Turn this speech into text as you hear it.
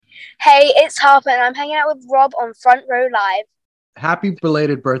Hey, it's Harper, and I'm hanging out with Rob on Front Row Live. Happy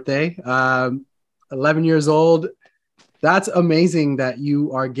belated birthday. 11 years old. That's amazing that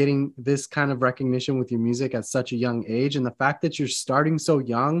you are getting this kind of recognition with your music at such a young age. And the fact that you're starting so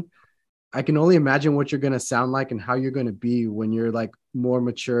young, I can only imagine what you're going to sound like and how you're going to be when you're like more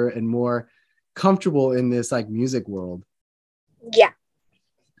mature and more comfortable in this like music world. Yeah.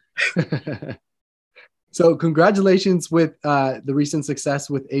 So congratulations with the recent success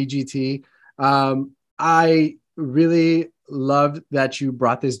with AGT. I really loved that you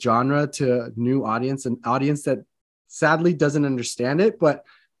brought this genre to a new audience, an audience that sadly doesn't understand it, but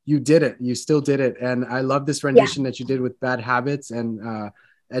you did it. You still did it. And I love this rendition that you did with Bad Habits and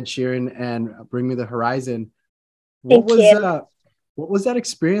Ed Sheeran and Bring Me the Horizon. What was that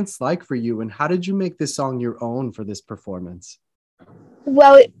experience like for you? And how did you make this song your own for this performance?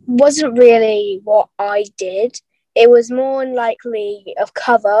 Well, it wasn't really what I did. It was more likely a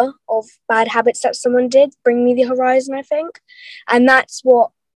cover of Bad Habits that someone did, Bring Me the Horizon, I think. And that's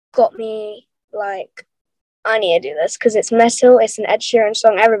what got me like, I need to do this because it's metal. It's an Ed Sheeran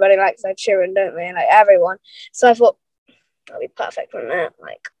song. Everybody likes Ed Sheeran, don't they? Like everyone. So I thought that'll be perfect for that.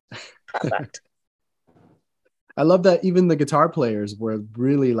 Like perfect. I love that even the guitar players were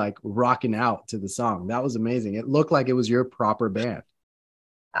really like rocking out to the song. That was amazing. It looked like it was your proper band.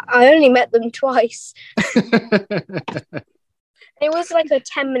 I only met them twice. It was like a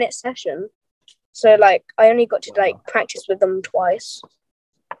 10-minute session. So like I only got to like practice with them twice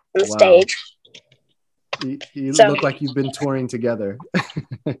on the stage. You look like you've been touring together.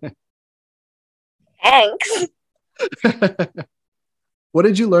 Thanks. What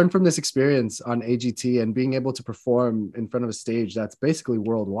did you learn from this experience on AGT and being able to perform in front of a stage that's basically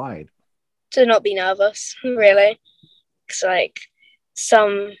worldwide? To not be nervous, really. It's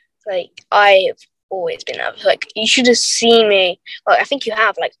I've always been nervous. Like you should have seen me. Like I think you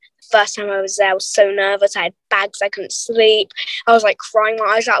have. Like the first time I was there, I was so nervous. I had bags. I couldn't sleep. I was like crying my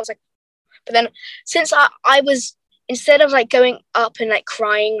eyes out. I was like, but then since I was, instead of like going up and like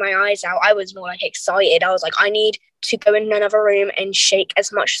crying my eyes out, I was more like excited. I was like, I need to go in another room and shake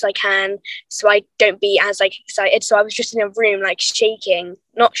as much as I can so I don't be as like excited. So I was just in a room like shaking,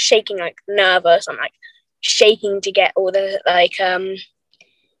 not shaking like nervous. I'm like shaking to get all the like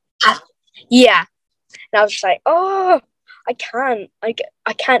yeah. And I was just like, oh, I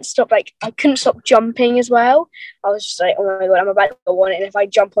can't stop. Like I couldn't stop jumping as well. I was just like, oh my god, I'm about to go on it, and if I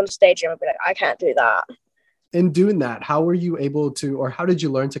jump on stage, I'm gonna be like, I can't do that. In doing that, how were you able to, or how did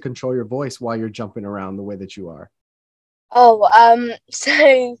you learn to control your voice while you're jumping around the way that you are?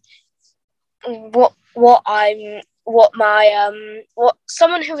 So what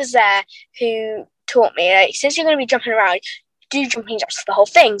someone who was there who taught me, like, since you're gonna be jumping around, do jumping jacks for the whole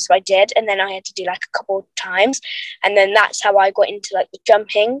thing. So I did, and then I had to do like a couple of times, and then that's how I got into like the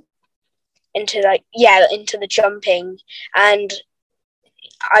jumping, into the jumping, and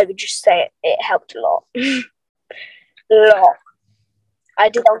I would just say it helped a lot. A lot. I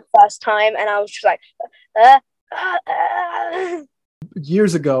did it on the first time, and I was just like,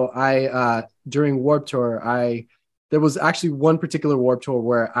 Years ago, I during Warped Tour, there was actually one particular Warped Tour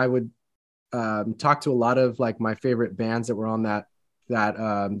where I would talk to a lot of like my favorite bands that were on that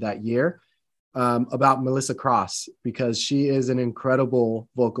year about Melissa Cross, because she is an incredible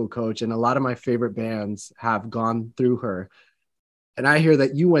vocal coach, and a lot of my favorite bands have gone through her. And I hear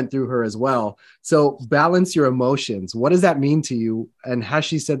that you went through her as well. So balance your emotions. What does that mean to you? And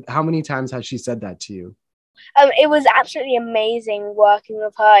how many times has she said that to you? It was absolutely amazing working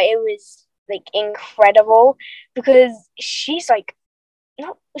with her. It was like incredible because she's like,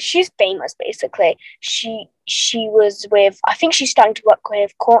 no, she's famous basically. She was with, I think she's starting to work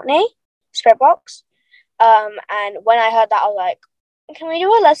with Courtney Spreadbox. And when I heard that, I was like, can we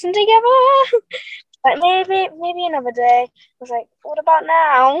do a lesson together? Like maybe another day. I was like, what about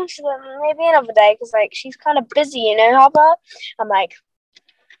now? She's like, maybe another day, because like she's kind of busy, you know, Harper. I'm like,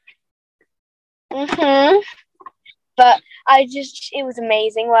 But it was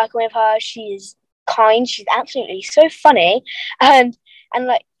amazing working with her. She's kind. She's absolutely so funny, and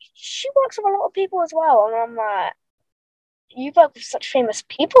like she works with a lot of people as well. And I'm like, you work with such famous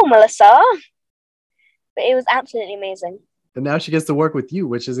people, Melissa. But it was absolutely amazing. And now she gets to work with you,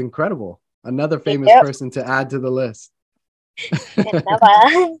 which is incredible. Another famous person to add to the list.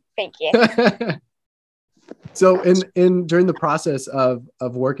 Thank you. So in during the process of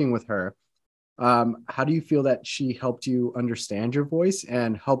working with her, how do you feel that she helped you understand your voice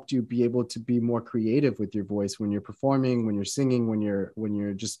and helped you be able to be more creative with your voice when you're performing, when you're singing, when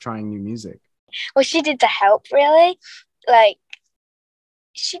you're just trying new music? Well, she did to help, really. Like,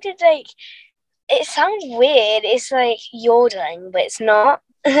 she did, like, it sounds weird. It's like yodeling, but it's not.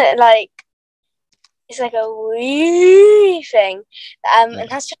 like it's like a wee thing, and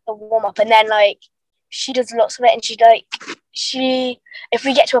that's just a warm up. And then like she does lots of it, and she if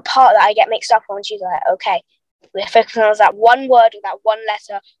we get to a part that I get mixed up on, she's like, okay, we're focusing on that one word or that one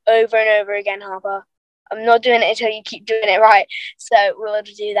letter over and over again, Harper. I'm not doing it until you keep doing it right. So we'll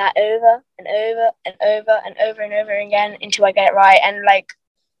do that over and over and over and over and over again until I get it right, and like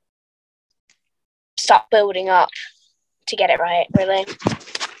start building up to get it right, really.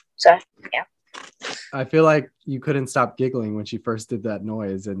 So yeah. I feel like you couldn't stop giggling when she first did that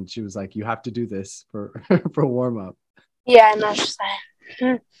noise, and she was like, you have to do this for for warm up. Yeah, and I was just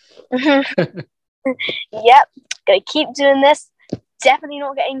like, yep, gonna keep doing this. Definitely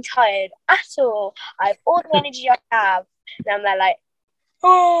not getting tired at all. I have all the energy I have. And I'm there like,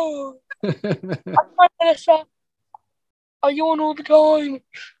 oh, I'm like, Melissa, I yawn all the time.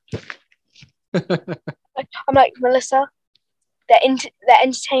 I'm like, Melissa, they're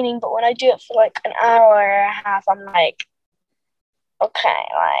entertaining, but when I do it for like an hour and a half, I'm like, okay,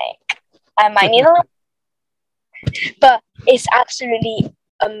 like, I might need a little. But it's absolutely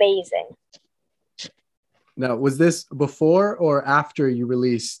amazing. Now, was this before or after you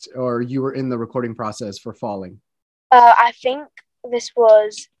released, or you were in the recording process for Falling? I think this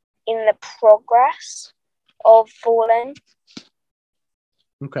was in the progress of Falling.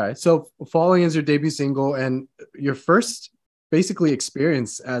 Okay, so Falling is your debut single and your first basically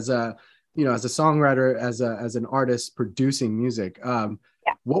experience as a, you know, as a songwriter, as an artist producing music. Yeah.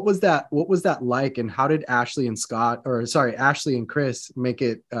 What was that like, and how did Ashley and Chris make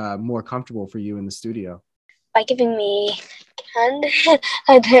it more comfortable for you in the studio? By giving me candy.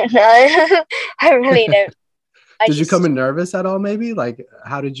 I don't know. I really don't. Did you come in nervous at all? Maybe like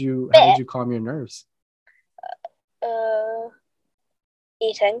how did you calm your nerves?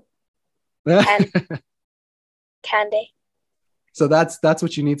 Eating and candy. So that's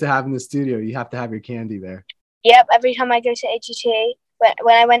what you need to have in the studio. You have to have your candy there. Yep. Every time I go to AGT,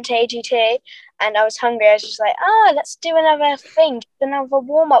 when I went to AGT and I was hungry, I was just like, let's do another thing, another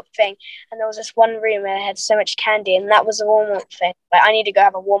warm-up thing. And there was this one room where I had so much candy, and that was a warm-up thing. Like, I need to go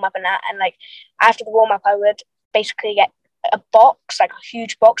have a warm-up and that. And like after the warm-up, I would basically get a box, like a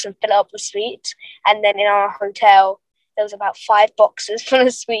huge box, and fill it up with sweets. And then in our hotel, there was about 5 boxes full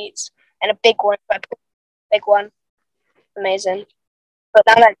of sweets and a big one. Amazing. But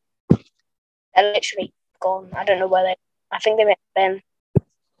then they're literally gone. I don't know where I think they may have been.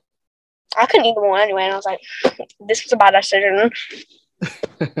 I couldn't eat them all anyway, and I was like, this was a bad decision.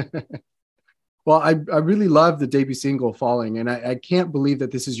 Well, I really love the debut single Falling, and I can't believe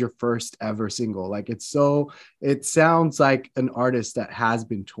that this is your first ever single. Like it sounds like an artist that has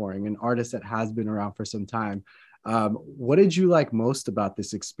been touring, an artist that has been around for some time. What did you like most about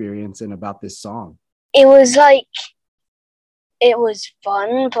this experience and about this song? It was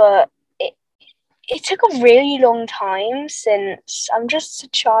fun, but it took a really long time since I'm just a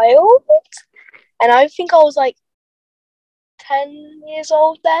child. And I think I was like 10 years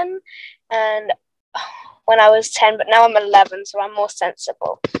old then. And when I was 10, but now I'm 11, so I'm more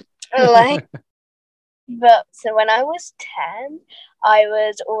sensible. But so when I was 10, I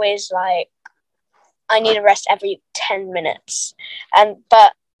was always like, I need a rest every 10 minutes.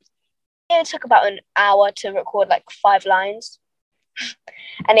 But it took about an hour to record like 5 lines.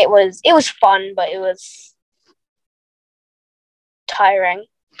 And it was fun, but it was tiring.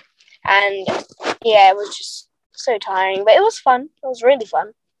 And yeah, it was just so tiring, but it was fun. It was really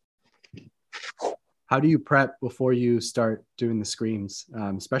fun. How do you prep before you start doing the screams,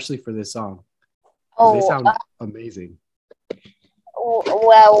 especially for this song? They sound amazing.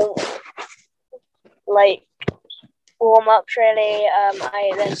 Well, like warm-ups really.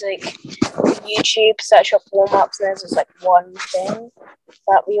 There's like YouTube, search up warm-ups, and there's just like one thing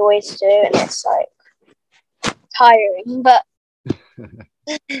that we always do, and it's like tiring, but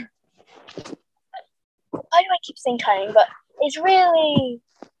why do I keep saying tiring? But it's really,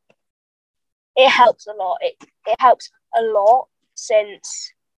 it helps a lot. It helps a lot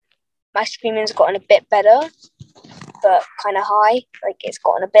since my screaming's gotten a bit better, but kind of high. Like it's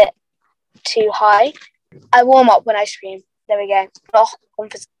gotten a bit too high. I warm up when I scream. There we go.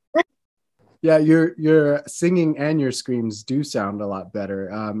 Yeah, your singing and your screams do sound a lot better.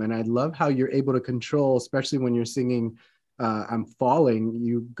 And I love how you're able to control, especially when you're singing I'm Falling,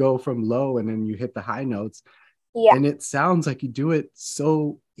 you go from low and then you hit the high notes. Yeah. And it sounds like you do it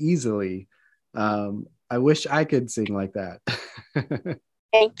so easily. I wish I could sing like that.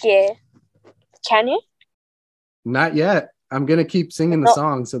 Thank you. Can you? Not yet. I'm going to keep singing the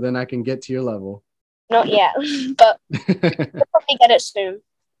song so then I can get to your level. Not yet, but we'll probably get it soon.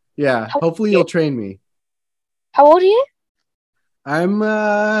 Yeah, hopefully you'll train me. How old are you? I'm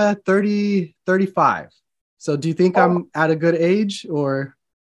 30, 35. So do you think Oh, I'm at a good age, or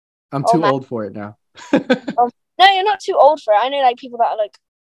I'm oh too man. old for it now? No, you're not too old for it. I know like people that are like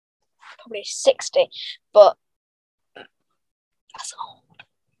probably 60, but that's old.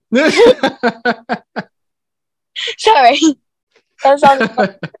 Sorry. That sounds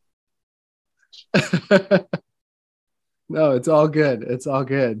No, it's all good. It's all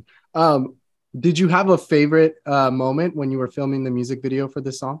good. Did you have a favorite moment when you were filming the music video for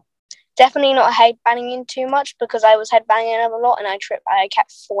this song? definitely not headbanging in too much because I was headbanging a lot and I tripped. I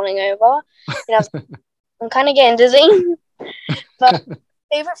kept falling over. And I'm kind of getting dizzy. But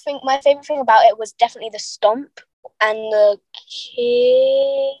my favorite thing about it was definitely the stomp and the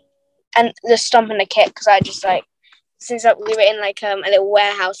kick and the stomp and the kick because I just like since we were in like a little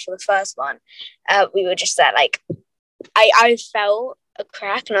warehouse for the first one, we were just there like I felt a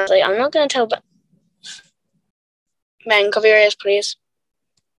crack and I was like I'm not gonna tell Ben, cover your ears please.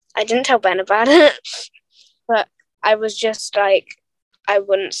 I didn't tell Ben about it, but I was just like I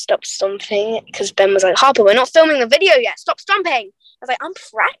wouldn't stop stomping because Ben was like Harper, we're not filming the video yet. Stop stomping. I was like I'm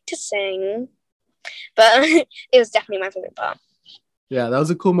practicing, but it was definitely my favorite part. Yeah, that was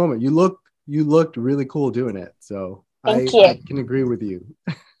a cool moment. You looked really cool doing it. So Thank I you. can agree with you.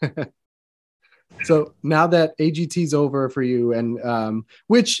 So now that AGT's over for you, and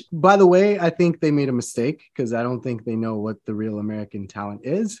which by the way, I think they made a mistake because I don't think they know what the real American talent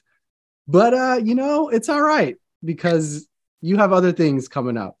is. But it's all right because you have other things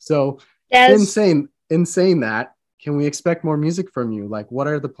coming up. So There's in saying that, can we expect more music from you? Like, what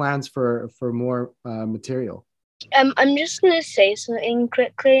are the plans for more material? I'm just gonna say something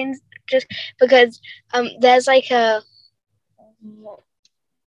quickly, and just because there's like a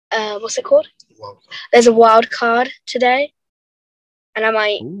what's it called? There's a wild card today, and I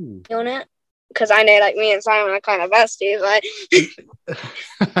might Ooh. be on it because I know like me and Simon are kind of besties. Like,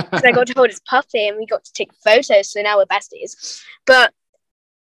 because I got to hold his puppy and we got to take photos, so now we're besties. But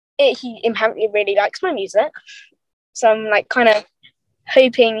he apparently really likes my music, so I'm like kind of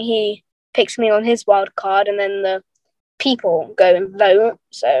hoping he picks me on his wild card, and then the people go and vote.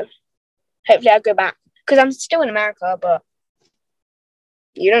 So hopefully I'll go back because I'm still in America, but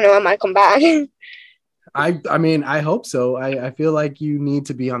you don't know I might come back. I mean, I hope so. I feel like you need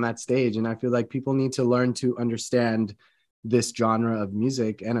to be on that stage, and I feel like people need to learn to understand this genre of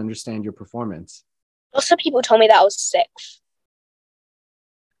music and understand your performance. Lots of people told me that I was sick,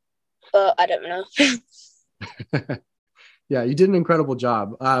 but I don't know. Yeah, you did an incredible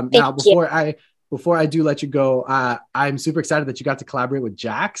job. Thank Now, you. before I do let you go, I'm super excited that you got to collaborate with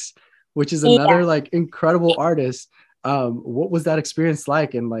Jax, which is Yeah, another like incredible artist. What was that experience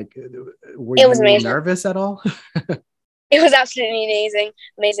like? And like, were it was you amazing. nervous at all? It was absolutely amazing.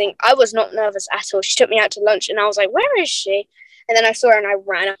 Amazing. I was not nervous at all. She took me out to lunch and I was like, where is she? And then I saw her and I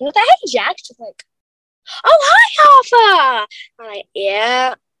ran up and I was like, hey, Jack. She's like, oh, hi, Alpha. I'm like,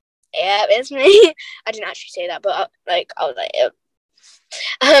 yeah, it's me. I didn't actually say that, but like, I was like, yeah.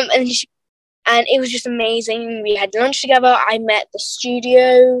 And it was just amazing. We had lunch together. I met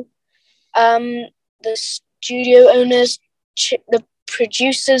um, the studio owners, the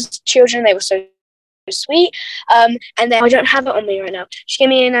producers' children. They were so sweet. And then I don't have it on me right now. She gave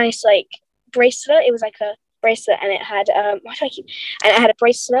me a nice like bracelet. It was like a bracelet, and it had why do I keep? And it had a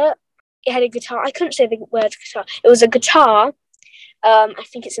bracelet. It had a guitar. I couldn't say the word guitar. It was a guitar. I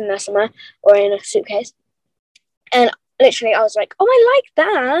think it's in there somewhere or in a suitcase. And literally, I was like, "Oh, I like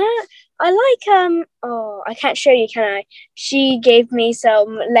that. I like Oh, I can't show you, can I?" She gave me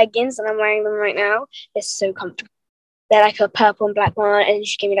some leggings, and I'm wearing them right now. They're so comfortable. They're like a purple and black one, and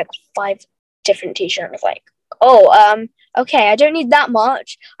she gave me like 5 different t-shirts. I was like, "Oh, okay, I don't need that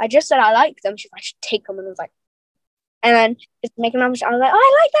much. I just said I like them." She's like, "I should take them," and I was like, and then just making them. I was like, "Oh,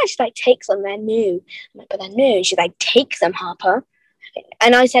 I like that." She's like, "Take them. They're new." I'm like, "But they're new." She's like, "Take them, Harper."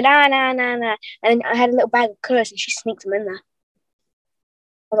 And I said, "Ah, nah, nah, nah." And I had a little bag of colours, and she sneaked them in there.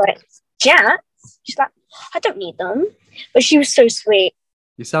 I was like, "Jack?" She's like, "I don't need them," but she was so sweet.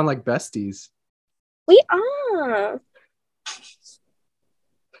 You sound like besties. We are.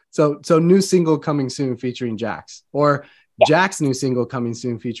 So new single coming soon featuring Jax, or Yeah. Jack's new single coming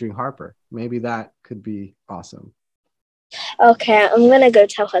soon featuring Harper. Maybe that could be awesome. Okay, I'm gonna go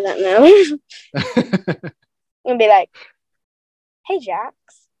tell her that now. I'm gonna be like, "Hey, Jax,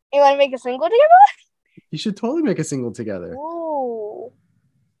 you want to make a single together?" You should totally make a single together. Ooh.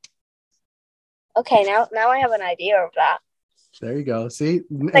 Okay, now I have an idea of that. There you go. See,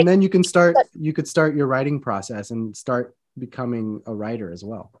 Like, and then you could start your writing process and start becoming a writer as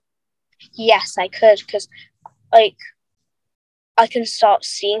well. yes, I could, because like I can start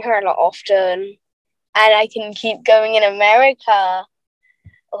seeing her a lot often, and I can keep going in America.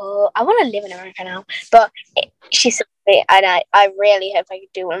 Oh, I want to live in America now. But she's so great, and I really hope I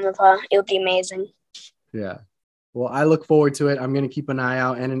could do one with her. It would be amazing. Yeah. Well, I look forward to it. I'm going to keep an eye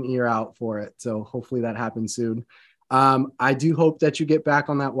out and an ear out for it. So hopefully that happens soon. I do hope that you get back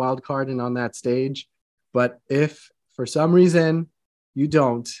on that wild card and on that stage. But if for some reason you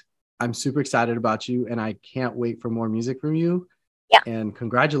don't, I'm super excited about you and I can't wait for more music from you. Yeah. And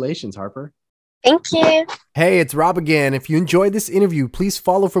congratulations, Harper. Thank you. Hey, it's Rob again. If you enjoyed this interview, please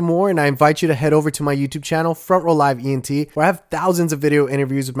follow for more, and I invite you to head over to my YouTube channel, Front Row Live ENT, where I have thousands of video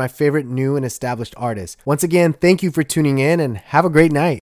interviews with my favorite new and established artists. Once again, thank you for tuning in and have a great night.